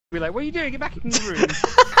We're like, what are you doing? Get back in the room.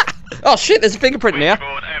 Oh shit, there's a fingerprint in here.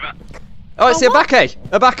 Oh, it's a Abake.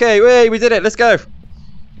 Abake, wait, we did it, let's go.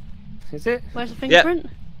 Is it? Where's the fingerprint?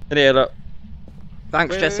 In here, look.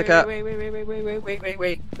 Thanks, Jessica. Wait.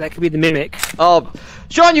 That could be the mimic. Oh,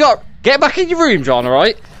 John, you got get back in your room, John. All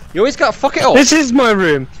right. You always got to fuck it up. This is my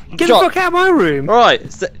room. Get John, the fuck out of my room. All right,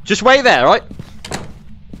 just wait there, all right?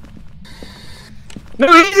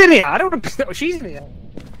 No, he's in here. I don't want to. No, she's in here.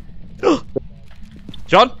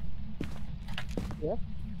 John. Yeah.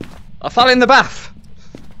 I fell in the bath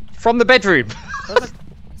from the bedroom.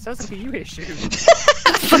 Sounds like a you issue. You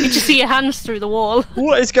just see your hands through the wall.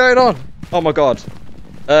 What is going on? Oh my god.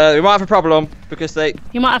 We might have a problem because they.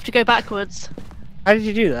 You might have to go backwards. How did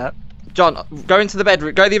you do that? John, go into the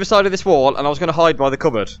bedroom. Go to the other side of this wall, and I was going to hide by the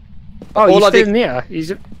cupboard. Oh, you're still in here.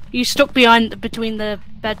 You stuck between the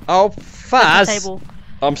bed. Oh, Faz. Table.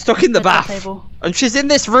 I'm stuck in the bath, table. and she's in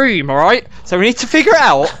this room. All right. So we need to figure it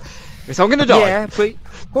out. Because I'm going to die. Yeah, but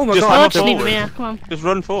oh my Just god! run Just leave him forward. here. Come on. Just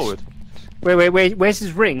run forward. Wait. Where's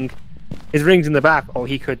his ring? His ring's in the back. Oh,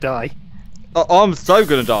 he could die. Oh, I'm so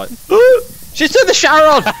going to die. She's turned the shower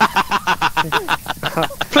on.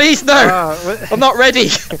 Please no. I'm not ready.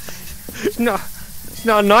 It's not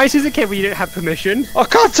nice, is it, Kid, when you don't have permission? I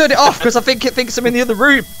can't turn it off because I think it thinks I'm in the other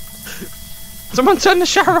room. Someone turn the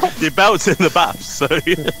shower off. Your belt's in the bath, so.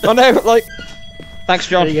 I know, but like. Thanks,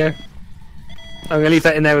 John. There you go. I'm gonna leave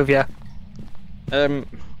that in there with you.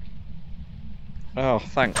 Oh,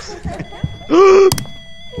 thanks.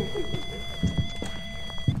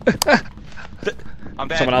 I'm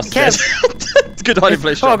dead. Someone else says. It's good hiding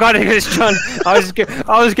place. Oh god, it's John. I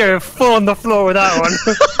was going full on the floor with that one.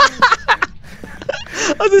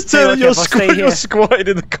 I just turned you're squatting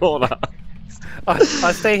in the corner.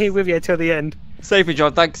 I'll stay here with you till the end. Save me,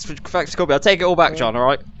 John. Thanks for calling me. I'll take it all back, John. All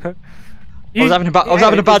right. I You- was having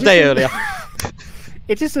a bad day earlier.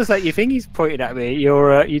 It just looks like your finger's pointing at me.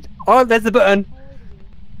 Oh, there's the button.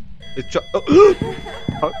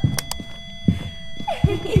 Oh.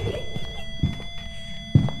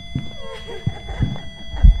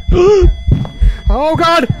 Oh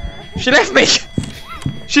god! She left me.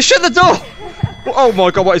 She shut the door. Oh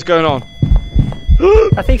my god, what is going on?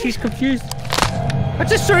 I think she's confused. I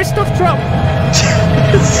just saw his stuff drop.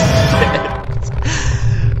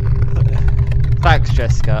 Thanks,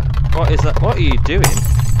 Jessica. What is that? What are you doing?